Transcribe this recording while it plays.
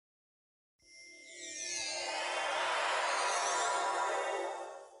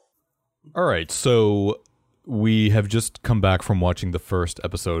All right, so we have just come back from watching the first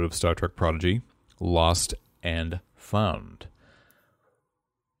episode of Star Trek Prodigy, Lost and Found.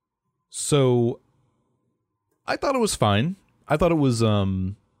 So I thought it was fine. I thought it was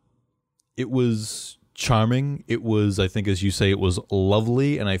charming. It was, I think, as you say, it was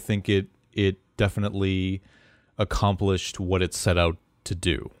lovely, and I think it definitely accomplished what it set out to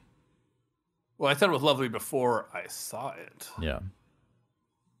do. Well, I thought it was lovely before I saw it. Yeah.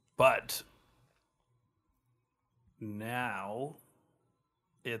 But now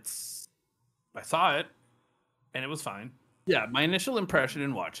I saw it and it was fine. Yeah, my initial impression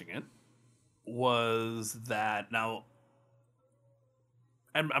in watching it was that now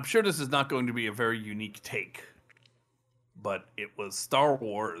I'm sure this is not going to be a very unique take, but it was Star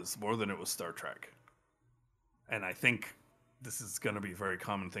Wars more than it was Star Trek. And I think this is going to be a very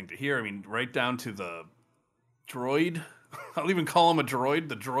common thing to hear. I mean, right down to the droid. I'll even call him a droid.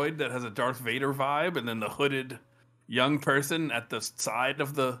 The droid that has a Darth Vader vibe, and then the hooded young person at the side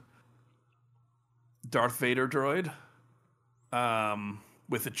of the Darth Vader droid.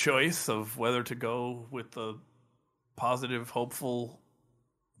 With a choice of whether to go with the positive, hopeful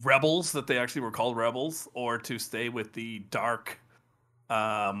rebels that they actually were called rebels, or to stay with the dark,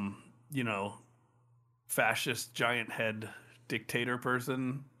 fascist giant head dictator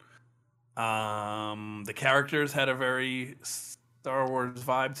person. The characters had a very Star Wars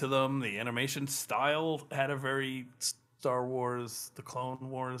vibe to them. The animation style had a very Star Wars, the Clone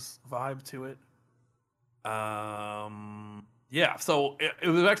Wars vibe to it. Yeah, so it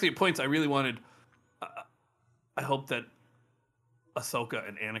was actually at points I really wanted. I hope that Ahsoka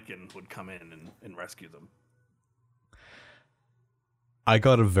and Anakin would come in and rescue them. I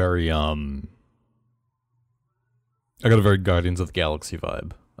got a very Guardians of the Galaxy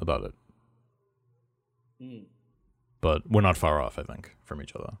vibe about it. But we're not far off, I think, from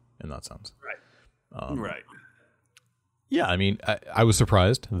each other in that sense. Right. Right. Yeah, I mean, I was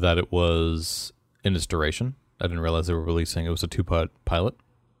surprised that it was in its duration. I didn't realize they were releasing. It was a 2-part pilot.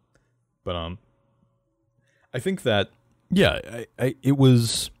 But I think that, yeah, it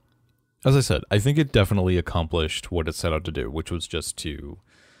was, as I said, I think it definitely accomplished what it set out to do, which was just to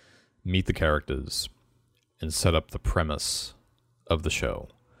meet the characters and set up the premise of the show.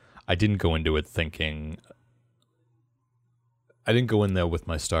 I didn't go into it thinking... I didn't go in there with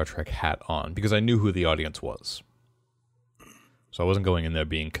my Star Trek hat on, because I knew who the audience was. So I wasn't going in there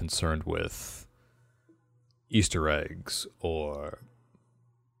being concerned with Easter eggs or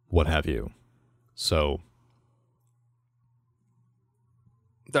what have you. So...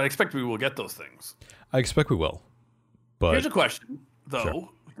 I expect we will get those things. I expect we will. But here's a question, though. Sure.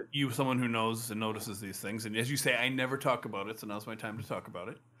 You, someone who knows and notices these things, and as you say, I never talk about it, so now's my time to talk about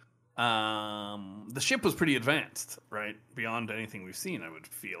it. The ship was pretty advanced, right? Beyond anything we've seen, I would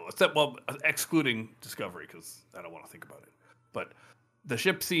feel. Except, well, excluding Discovery, because I don't want to think about it. But the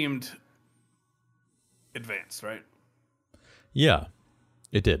ship seemed advanced, right? yeah,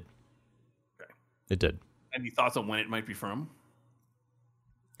 it did. Okay. It did. Any thoughts on when it might be from?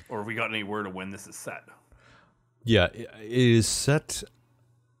 Or have we got any word of when this is set? Yeah, it is set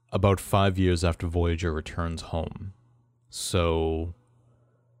about 5 years after Voyager returns home. So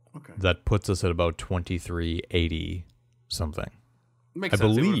Okay. that puts us at about 2380 something. Makes I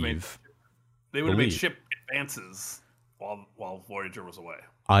sense. believe. They would have made ship advances while Voyager was away.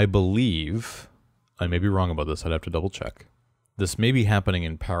 I believe, I may be wrong about this, I'd have to double check. This may be happening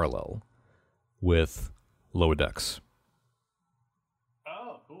in parallel with Lower Decks.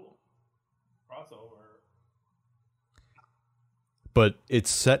 Oh, cool. Crossover. But it's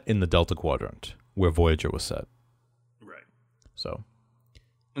set in the Delta Quadrant, where Voyager was set. Right. So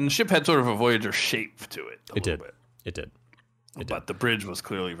And the ship had sort of a Voyager shape to it. it did. It did. But the bridge was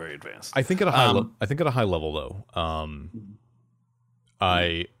clearly very advanced. I think at a high level though,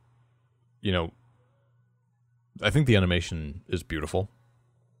 I think the animation is beautiful.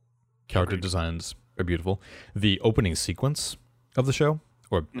 Character designs are beautiful. The opening sequence of the show,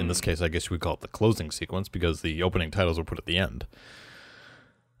 or in this case, I guess we call it the closing sequence because the opening titles were put at the end.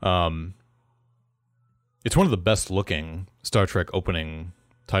 It's one of the best looking Star Trek opening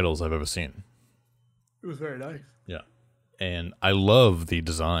titles I've ever seen. It was very nice. Yeah. And I love the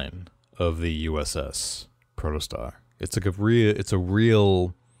design of the USS Protostar. It's like it's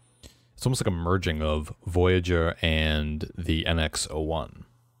almost like a merging of Voyager and the NX-01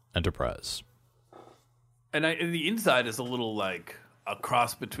 Enterprise. And the inside is a little like a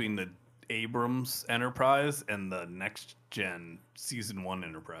cross between the Abrams Enterprise and the Next Gen Season 1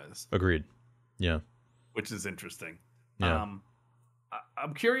 Enterprise. Agreed. Yeah. Which is interesting. Yeah.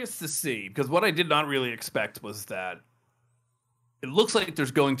 I'm curious to see, because what I did not really expect was that it looks like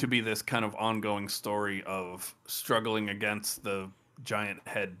there's going to be this kind of ongoing story of struggling against the giant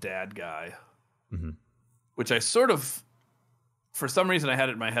head dad guy, which I sort of, for some reason, I had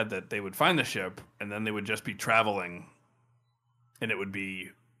it in my head that they would find the ship and then they would just be traveling, and it would be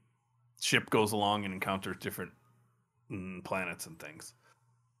ship goes along and encounters different planets and things.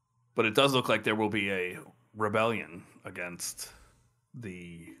 But it does look like there will be a rebellion against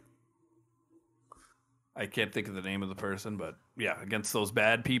the... I can't think of the name of the person, but yeah, against those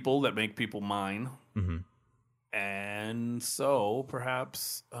bad people that make people mine. And so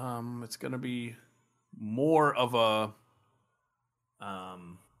perhaps it's going to be more of a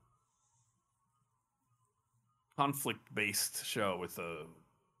conflict-based show with a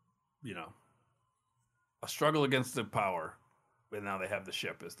struggle against the power. And now they have the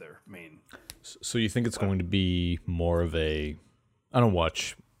ship as their main. So you think it's going to be more of a... I don't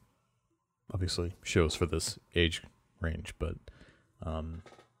watch, obviously, shows for this age range, but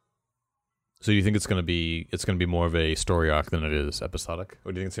so you think it's going to be more of a story arc than it is episodic,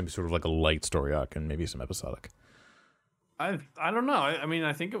 or do you think it's going to be sort of like a light story arc and maybe some episodic? I don't know. I mean,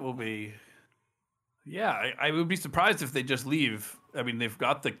 I think it will be. Yeah, I would be surprised if they just leave. I mean, they've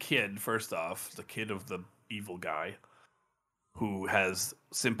got the kid first off, the kid of the evil guy, who has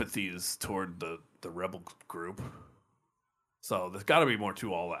sympathies toward the rebel group. So there's got to be more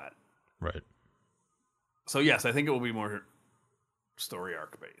to all that. Right. So yes, I think it will be more story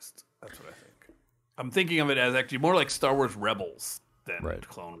arc based. That's what I think. I'm thinking of it as actually more like Star Wars Rebels than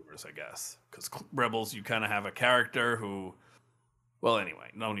Clone Wars, I guess. Because Rebels, you kind of have a character who... Well, anyway,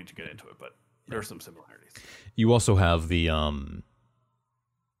 no need to get into it, but there are some similarities. You also have the...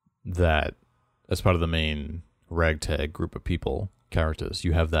 that, as part of the main ragtag group of people, characters,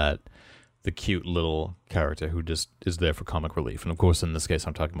 you have the cute little character who just is there for comic relief. And of course, in this case,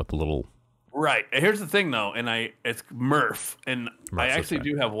 I'm talking about the little... Right. Here's the thing, though, and it's Murph, and I actually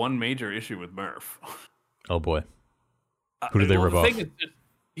do have one major issue with Murph. Oh, boy. Who did they rip off?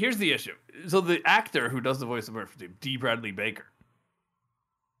 Here's the issue. So the actor who does the voice of Murph, D. Bradley Baker,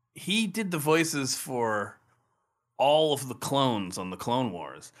 he did the voices for all of the clones on the Clone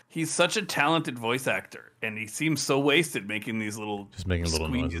Wars. He's such a talented voice actor, and he seems so wasted making these little little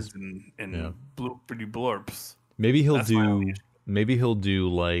noises and bloopity blorps. Maybe he'll do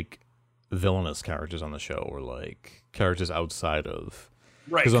like villainous characters on the show, or like characters outside of...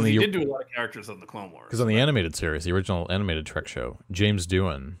 Right, because he did do a lot of characters on the Clone Wars. Because on the animated series, the original animated Trek show, James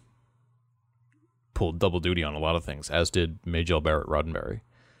Doohan pulled double duty on a lot of things, as did Majel Barrett Roddenberry.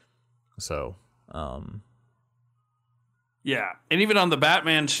 So, yeah, and even on the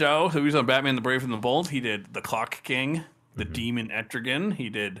Batman show, so he was on Batman the Brave and the Bold, he did the Clock King, the Demon Etrigan, he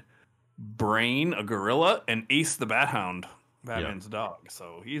did Brain, a gorilla, and Ace the Bat Hound, Batman's dog.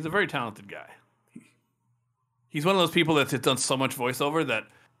 So he's a very talented guy. He's one of those people that's done so much voiceover that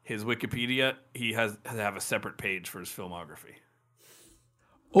his Wikipedia, he has to have a separate page for his filmography.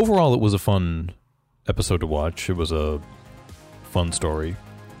 Overall, it was a fun episode to watch. It was a fun story.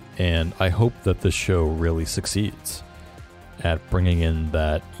 And I hope that this show really succeeds at bringing in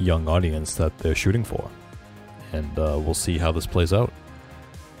that young audience that they're shooting for. And we'll see how this plays out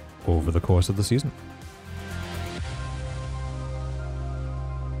over the course of the season.